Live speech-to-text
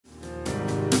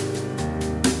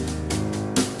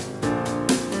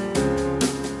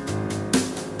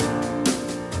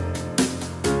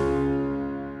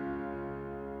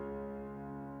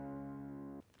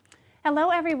Hello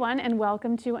everyone and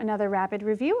welcome to another Rapid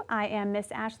Review. I am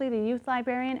Miss Ashley, the Youth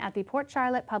Librarian at the Port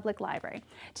Charlotte Public Library.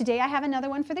 Today I have another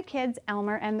one for the kids,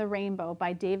 Elmer and the Rainbow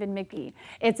by David McGee.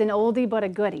 It's an oldie but a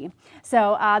goodie.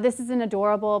 So this is an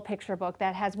adorable picture book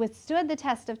that has withstood the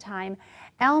test of time.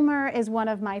 Elmer is one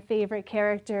of my favorite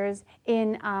characters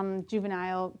in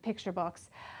juvenile picture books.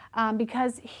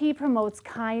 Because he promotes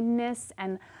kindness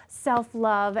and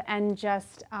self-love and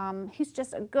he's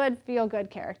just a good, feel-good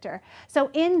character. So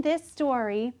in this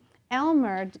story,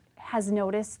 Elmer has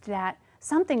noticed that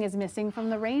something is missing from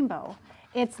the rainbow.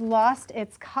 It's lost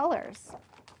its colors.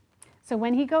 So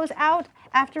when he goes out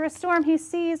after a storm, he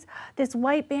sees this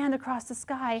white band across the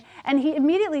sky, and he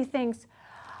immediately thinks,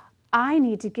 I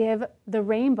need to give the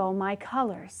rainbow my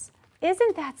colors.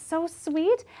 Isn't that so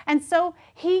sweet? And so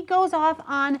he goes off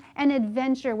on an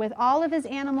adventure with all of his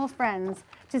animal friends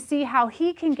to see how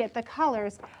he can get the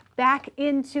colors back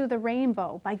into the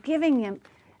rainbow by giving him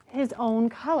his own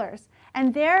colors.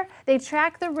 And there they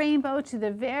track the rainbow to the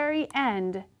very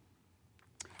end,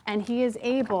 and he is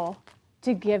able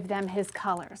to give them his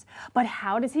colors. But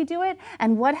how does he do it?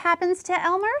 And what happens to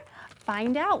Elmer?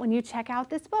 Find out when you check out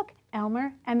this book,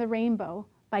 Elmer and the Rainbow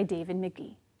by David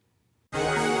McGee.